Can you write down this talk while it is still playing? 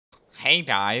Hey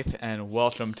guys, and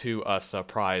welcome to a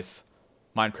surprise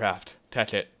Minecraft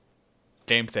Tekkit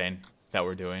game thing that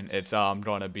we're doing. It's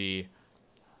going to be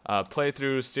a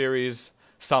playthrough series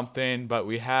something, but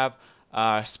we have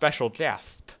a special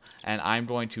guest, and I'm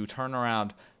going to turn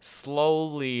around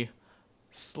slowly,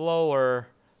 slower,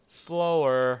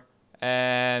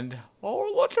 and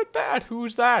oh, look at that!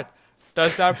 Who's that?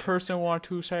 Does that person want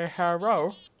to say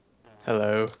hello?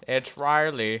 Hello. It's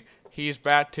Riley. He's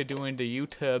back to doing the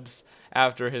YouTubes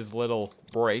after his little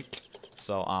break.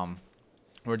 So,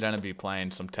 we're gonna be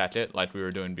playing some Tekkit like we were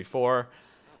doing before.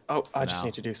 Oh, I just Now,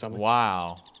 need to do something.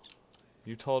 wow.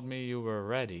 You told me you were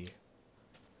ready.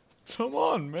 Come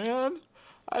on, man.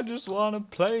 I just want to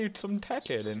play some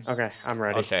Tekkit. And Okay, I'm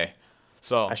ready. okay.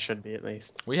 So, I should be at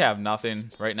least. we have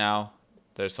nothing right now.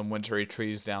 There's some wintry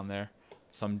trees down there.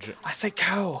 Some I say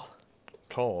coal.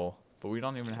 coal. But we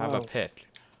don't even have a Whoa. pick.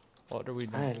 What are we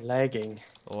doing? I'm lagging.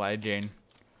 Lagging.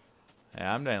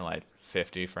 Yeah, I'm doing like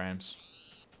 50 frames.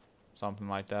 Something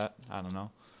like that. I don't know.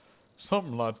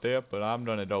 Something like that, but I'm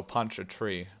gonna go punch a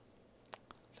tree.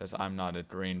 Because I'm not a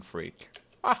green freak.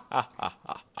 Ha ha ha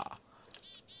ha ha.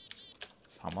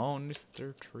 Come on,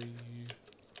 Mr. Tree.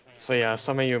 So yeah,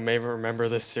 some of you may remember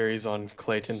this series on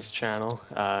Clayton's channel.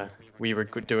 We were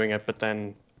doing it, but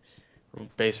then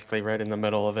basically right in the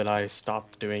middle of it, I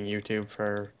stopped doing YouTube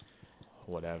for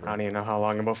I Whatever. don't even know how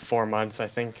long, about 4 months, I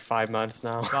think, 5 months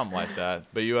now. Something like that.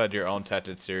 But you had your own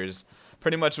Tekkit series.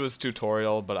 Pretty much it was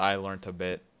tutorial, but I learned a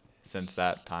bit since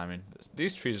that timing.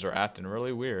 These trees are acting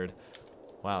really weird.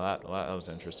 Wow, that was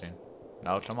interesting.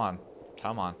 No, come on.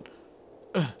 Come on.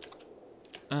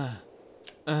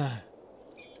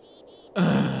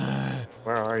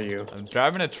 Where are you? I'm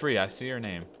driving a tree. I see your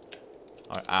name.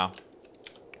 Oh, ow.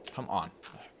 Come on.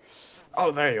 Oh,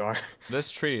 there you are.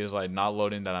 This tree is like not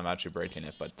loading that I'm actually breaking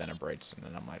it, but then it breaks, and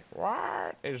then I'm like,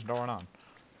 what is going on?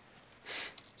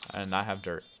 And I have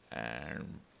dirt.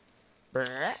 And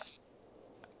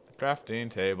crafting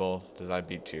table. Does I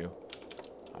beat you?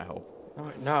 I hope.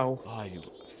 Oh, no. Oh, you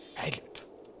faggot.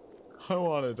 I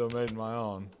wanted to make my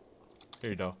own.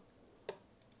 Here you go.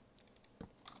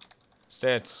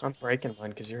 Stits. I'm breaking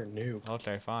one because you're a noob.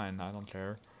 Okay, fine. I don't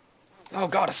care. Oh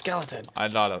god, a skeleton. I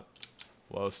got a...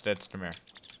 Whoa, Stits, come here.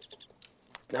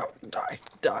 No, die,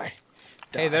 die.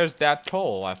 Hey, there's that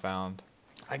coal I found.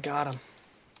 I got him.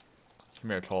 Come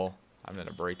here, coal. I'm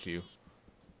gonna break you.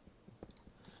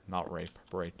 Not rape,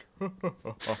 break.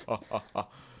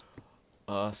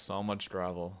 So much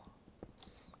gravel.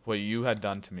 What you had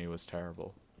done to me was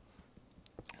terrible.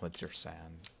 With your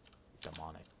sand.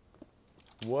 Demonic.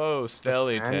 Whoa, The sand? I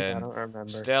skeleton. don't remember.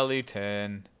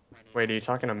 Skeleton. Wait, are you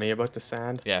talking to me about the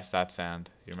sand? Yes, that sand.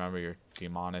 You remember your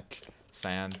demonic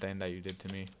sand thing that you did to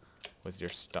me? With your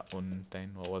stone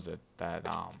thing? What was it? That,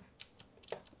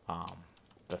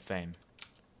 the thing.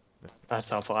 That's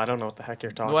helpful. I don't know what the heck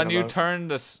you're talking When about. you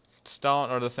turned the stone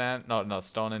or the sand, no,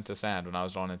 stone into sand when I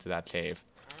was going into that cave.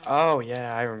 Oh,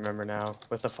 yeah, I remember now.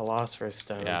 With the Philosopher's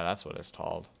Stone. Yeah, that's what it's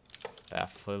called. That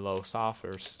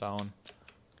Philosopher's Stone.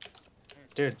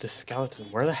 Dude, the skeleton.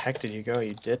 Where the heck did you go?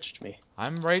 You ditched me.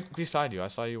 I'm right beside you. I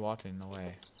saw you walking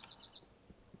away.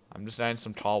 I'm just adding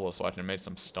some cobble so I can make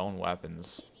some stone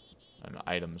weapons and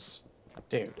items.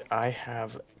 Dude, I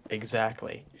have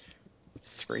exactly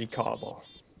 3 cobble.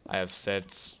 I have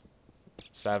 6,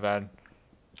 7,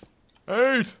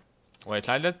 8. Wait,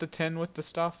 can I get the tin with the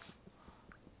stuff?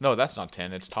 No, that's not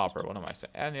tin. It's topper. What am I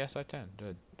saying? And yes, I can.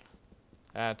 Good.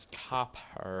 That's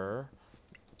topper.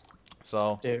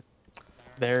 So. Dude,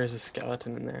 there's a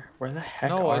skeleton in there. Where the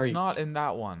heck No, are it's you? not in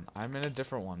that one. I'm in a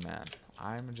different one, man.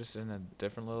 I'm just in a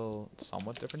different little,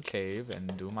 somewhat different cave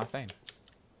and doing my thing.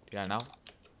 Yeah, no.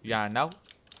 Yeah, no.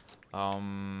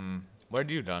 Where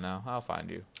do you go now? I'll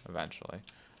find you eventually.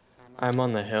 I'm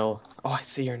on the hill. Oh, I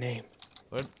see your name.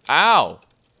 What? Ow!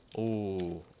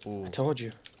 Ooh, ooh. I told you.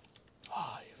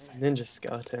 Oh, you Ninja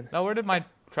skeleton. Now, where did my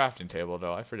crafting table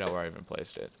go? I forgot where I even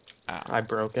placed it. Ow. I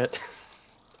broke it.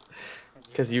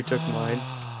 Because you took mine.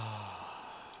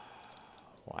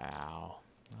 Wow.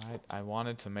 I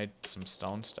wanted to make some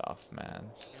stone stuff, man.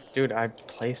 Dude, I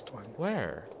placed one.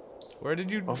 Where? Where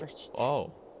did you... Over here.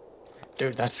 Oh.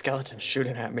 Dude, that skeleton's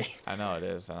shooting at me. I know it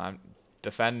is, and I'm...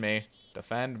 Defend me.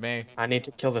 Defend me. I need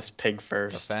to kill this pig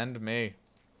first. Defend me.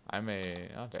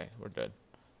 Okay, we're good.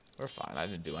 We're fine. I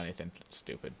didn't do anything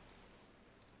stupid.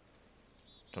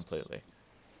 Completely.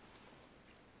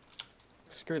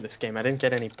 Screw this game. I didn't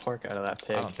get any pork out of that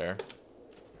pig. I don't care.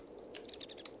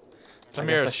 I Come guess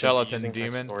here, I should be skeleton using my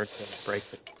demon. sword to break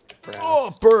the grass.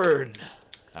 Oh, burn!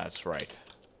 That's right.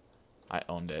 I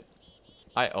owned it.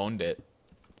 I owned it.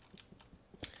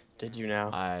 Did you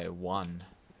now? I won,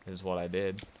 is what I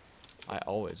did. I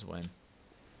always win.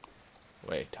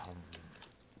 Wait.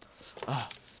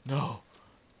 No.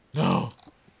 No.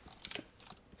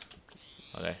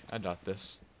 Okay, I got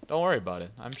this. Don't worry about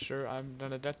it. I'm sure I'm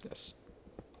gonna get this.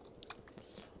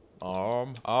 I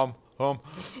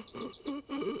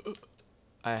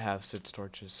have 6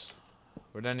 torches.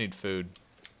 We're gonna need food.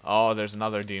 Oh, there's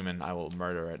another demon. I will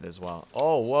murder it as well.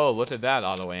 Oh, whoa, look at that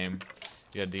auto aim.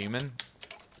 You a demon?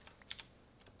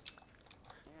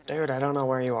 Dude, I don't know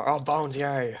where you are. Oh, bones,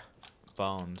 yay.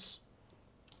 Bones.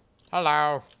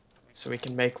 Hello. So we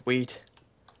can make wheat.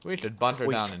 We should bunker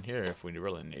Wheat. down in here if we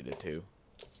really needed to.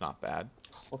 It's not bad.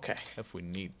 Okay. If we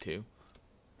need to.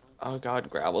 Oh god,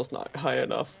 gravel's not high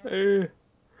enough. Eh.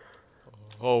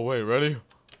 Oh, wait, ready?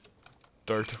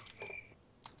 Dirt.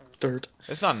 Dirt.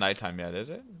 It's not nighttime yet, is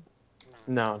it?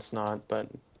 No, it's not, but...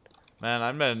 Man,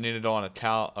 I'm gonna need to go on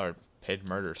a pig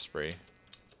murder spree.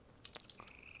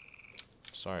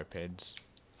 Sorry, pigs.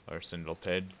 Or Sindel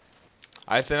pig.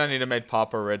 I think I need to make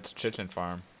Papa Red's chicken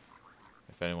farm.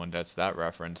 If anyone gets that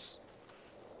reference.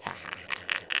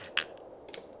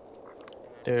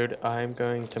 Dude, I'm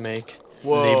going to make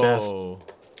Whoa. the best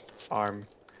farm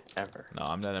ever. No,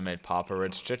 I'm gonna make Papa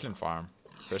Red's chicken farm.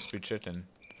 Crispy chicken.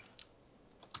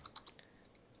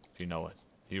 If you know it.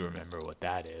 You remember what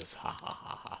that is. Ha ha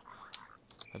ha ha.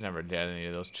 I've never had any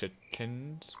of those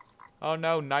chickens. Oh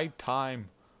no, nighttime.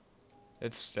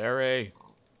 It's scary.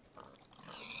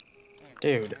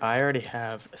 Dude, I already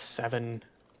have 7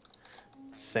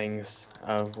 things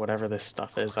of whatever this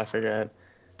stuff is. I forget.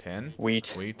 10?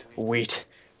 Wheat. Wheat? Wheat.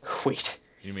 Wheat.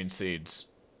 You mean seeds.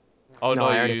 Oh No, no,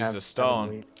 I you already used have the 7 stone.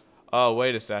 wheat. Oh,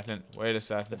 wait a second. Wait a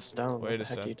second. The stone. Wait What a the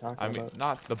heck are you second. talking I mean, about?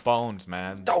 not the bones,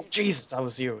 man. Oh, Jesus, that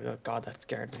was you. Oh, God, that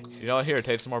scared me. You know what? Here,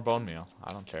 take some more bone meal.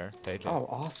 I don't care. Take it. Oh,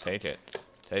 awesome. Take it.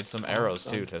 Take some arrows,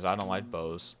 Awesome. too, because I don't like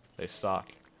bows. They suck.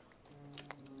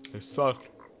 They suck.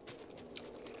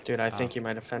 Dude, I think you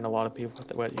might offend a lot of people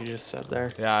with what you just said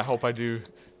there. Yeah, I hope I do.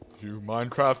 You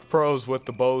Minecraft pros with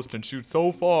the bows can shoot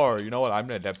so far. You know what? I'm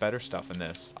gonna get better stuff in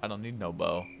this. I don't need no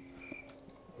bow.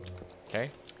 Okay?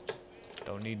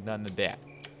 Don't need none of that.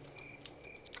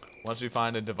 Once we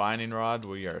find a divining rod,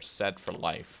 we are set for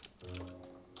life.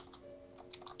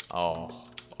 Oh.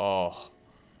 Oh.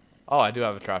 Oh, I do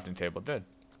have a crafting table. Good.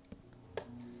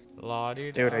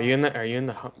 La-dee-da. Dude, are you in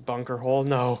the bunker hole?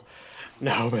 No.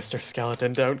 No, Mr.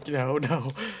 Skeleton, don't. No,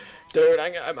 no. Dude,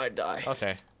 I might die.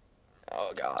 Okay.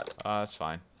 Oh, God. That's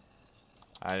fine.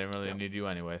 I didn't really need you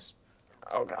anyways.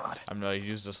 Oh, God. I'm gonna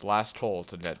use this last hole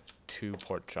to get 2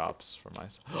 pork chops for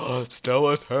myself.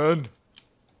 Skeleton!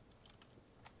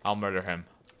 I'll murder him.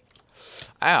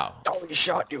 Ow. Oh, he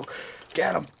shot you.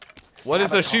 Get him. What is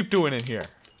the Sabotage. sheep doing in here?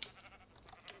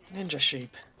 Ninja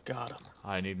sheep. Got him.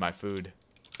 I need my food.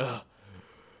 Ugh.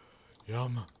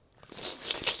 Yum.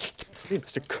 It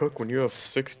needs to cook when you have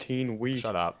 16 wheat.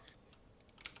 Shut up.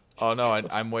 Oh no,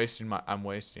 I'm wasting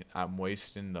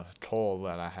the coal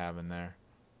that I have in there.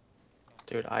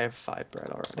 Dude, I have 5 bread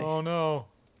already. Oh no.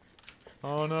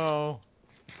 Oh no.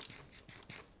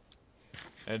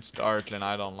 It's dark and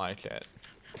I don't like it.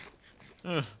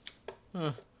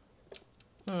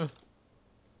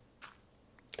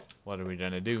 What are we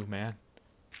gonna do, man?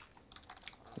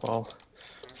 Well,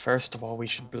 first of all, we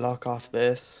should block off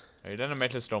this. Are you gonna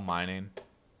make us go mining?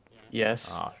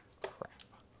 Yes. Oh,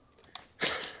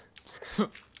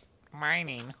 crap.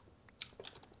 Mining.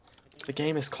 The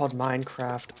game is called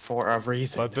Minecraft for a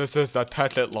reason. But this is the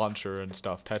Tekkit launcher and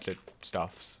stuff. Tekkit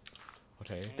stuffs.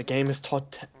 Okay. The game is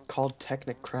called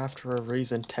Technic Craft for a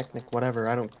reason. Technic, whatever.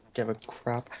 I don't give a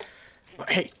crap.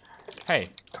 Hey. Hey.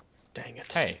 God, dang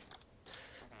it. Hey.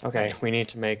 Okay, we need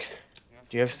to make...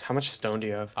 Do you have... How much stone do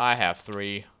you have? I have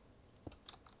 3.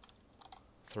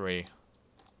 3.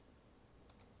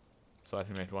 So I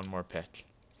can make 1 more pick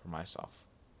for myself.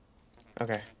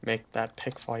 Okay, make that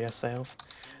pick for yourself.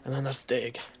 And then let's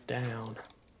dig down.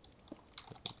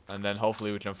 And then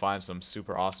hopefully we can find some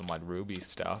super awesome like ruby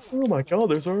stuff. Oh my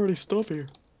god, there's already stuff here.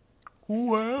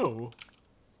 Wow.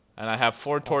 And I have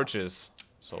 4 torches.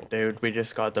 So Dude, we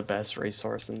just got the best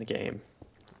resource in the game.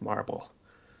 Marble.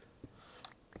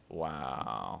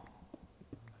 wow.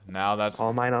 Now that's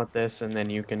I'll mine out this and then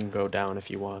you can go down if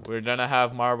you want. we're gonna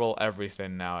have marble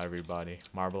everything now, everybody.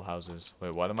 Marble houses.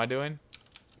 Wait, what am I doing?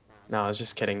 No, I was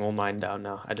just kidding. We'll mine down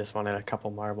now. I just wanted a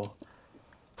couple marble.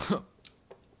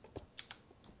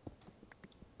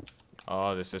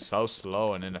 Oh, this is so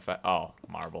slow and ineffective. Oh,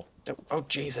 marble. Oh,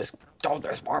 Jesus. Oh,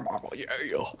 there's more marble. Yeah.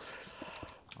 Oh,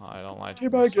 I don't like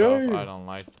Get this back stuff. in. I don't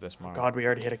like this marble. God, we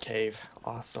already hit a cave.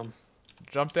 Awesome.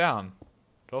 Jump down.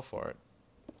 Go for it.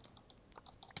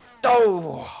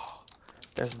 Oh!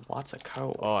 There's lots of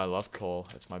coal. Oh, I love coal.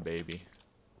 It's my baby.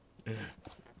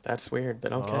 That's weird,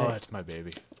 but okay. Oh, it's my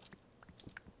baby.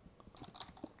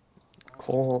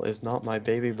 Coal is not my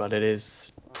baby, but it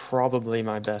is probably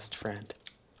my best friend.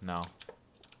 No.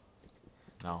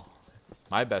 No.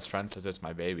 My best friend, because it's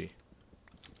my baby.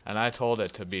 And I told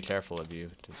it to be careful of you.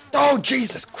 Just Oh,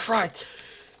 Jesus Christ!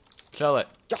 chill it.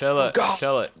 Chill Oh, it. God.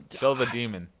 Chill it. Chill the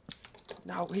demon.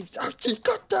 No, he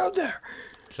got down there!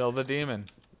 Chill the demon.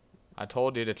 I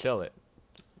told you to chill it.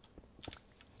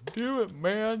 Do it,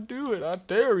 man. Do it. I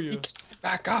dare He you. gets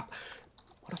back up!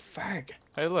 What a fag.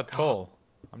 Hey, look, coal.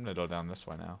 I'm gonna go down this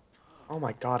way now. Oh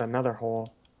my god, another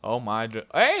hole. Oh my.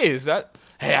 Hey, is that?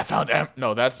 Hey, I found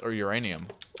no, that's uranium.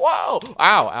 Whoa!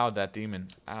 Ow! Ow! That demon.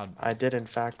 Ow! I did in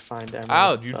fact find emerald.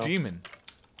 Ow! You though. demon.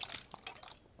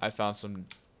 I found some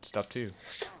stuff too.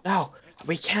 No,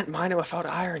 we can't mine it without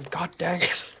iron. God dang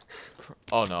it.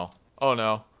 Oh no! Oh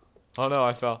no! Oh no!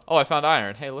 I fell. Oh, I found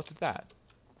iron. Hey, look at that.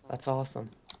 That's awesome.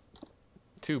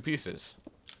 2 pieces.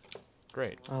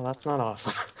 Great. Oh, that's not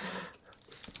awesome.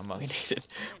 I'm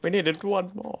We needed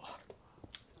one more.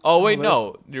 Oh wait, there's-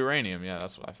 no, uranium. Yeah,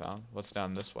 that's what I found. What's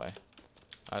down this way?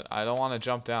 I don't want to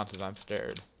jump down because I'm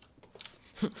scared.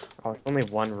 Oh, it's only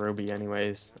 1 ruby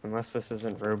anyways. Unless this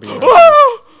isn't ruby.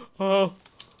 Oh.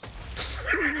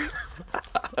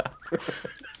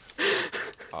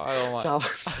 I don't want.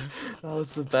 That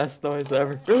was the best noise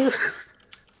ever.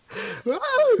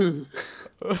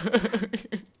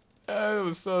 It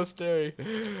was so scary.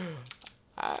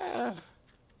 Ah.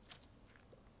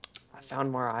 I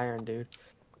found more iron, dude.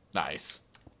 Nice.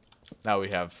 Now we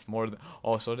have more than.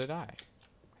 Oh, so did I.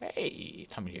 Hey,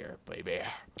 come here, baby.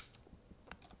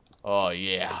 Oh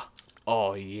yeah.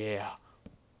 Oh yeah.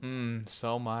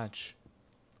 So much.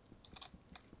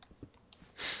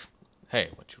 Hey,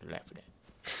 what you laughing at?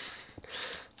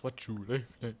 What you laughing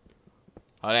at?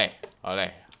 Olé,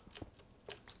 olé.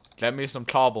 Get me some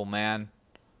cobble, man.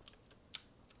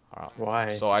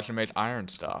 Why? So I can make iron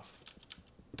stuff.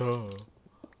 Duh.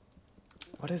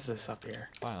 What is this up here?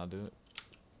 Fine, I'll do it.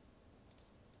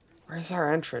 Where's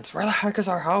our entrance? Where the heck is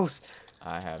our house?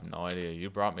 I have no idea. You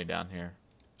brought me down here.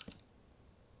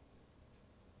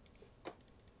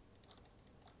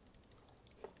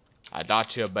 I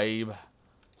got you, babe.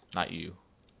 Not you.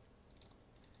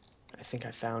 I think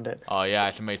I found it. Oh yeah,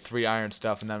 I can make 3 iron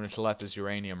stuff, and then I'm gonna let this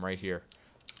uranium right here.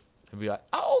 And be like,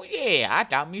 oh yeah, I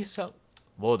got me some.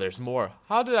 Whoa, there's more.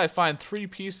 How did I find 3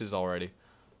 pieces already?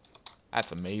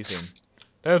 That's amazing.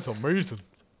 That's amazing.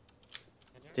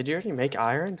 Did you already make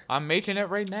iron? I'm making it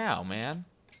right now, man.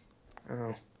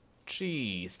 Oh.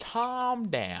 Jeez, calm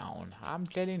down. I'm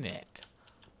getting it.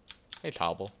 Hey,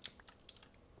 Tobble.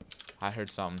 I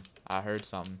heard something. I heard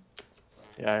something.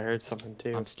 Yeah, I heard something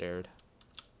too. I'm scared.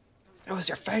 It was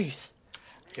your face.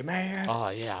 You mad? Oh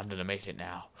yeah, I'm gonna make it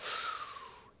now.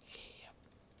 Yeah.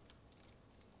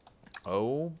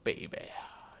 Oh baby,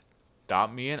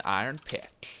 got me an iron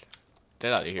pick.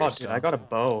 Get out of here, Oh, dude, I got a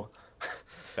bow.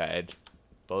 Fed.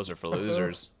 Bows are for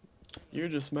losers. You're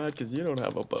just mad because you don't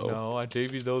have a bow. No, I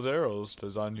gave you those arrows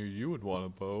because I knew you would want a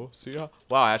bow. See how?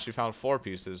 Wow, I actually found 4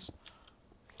 pieces.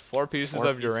 4 pieces 4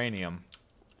 of pieces. uranium.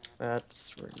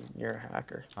 That's you're a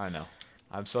hacker. I know.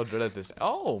 I'm so good at this.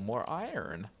 Oh, more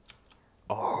iron.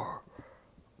 Oh,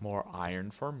 more iron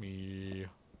for me.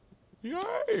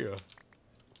 Yay!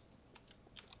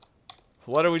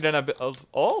 What are we gonna build?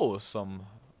 Oh, some.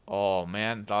 Oh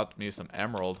man, got me some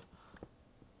emerald.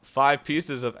 5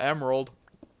 pieces of emerald.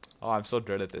 Oh, I'm so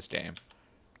good at this game.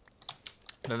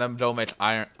 And then don't make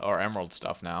iron or emerald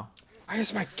stuff now. Why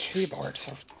is my keyboard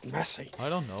so messy? I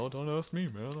don't know. Don't ask me,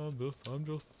 man. I'm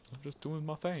just doing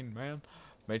my thing, man.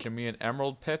 Making me an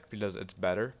emerald pick because it's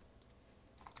better.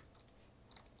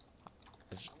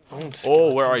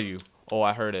 Oh, where are you? Oh,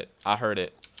 I heard it. I heard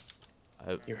it.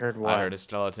 You heard what? I heard a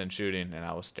skeleton shooting, and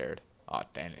I was scared. Oh,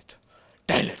 dang it.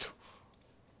 Dang it!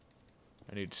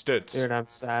 I need stits. Dude, I'm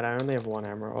sad. I only have 1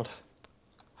 emerald.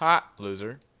 Ha!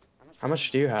 Loser. How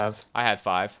much do you have? I had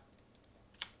 5.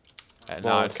 And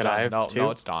Well, now it's could I gone. have No, 2?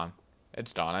 no, it's gone.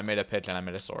 It's gone. I made a pick and I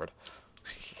made a sword.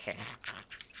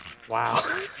 Wow.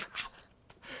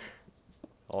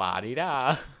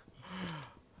 La-di-da.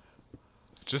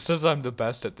 Just as I'm the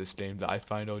best at this game, that I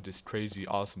find out this crazy,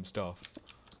 awesome stuff.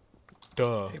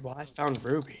 Duh. Hey, well, I found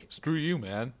ruby. Screw you,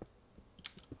 man.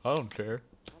 I don't care.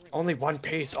 Only 1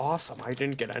 piece. Awesome. I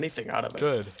didn't get anything out of it.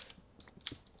 Good.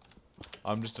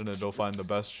 I'm just gonna go find the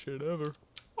best shit ever.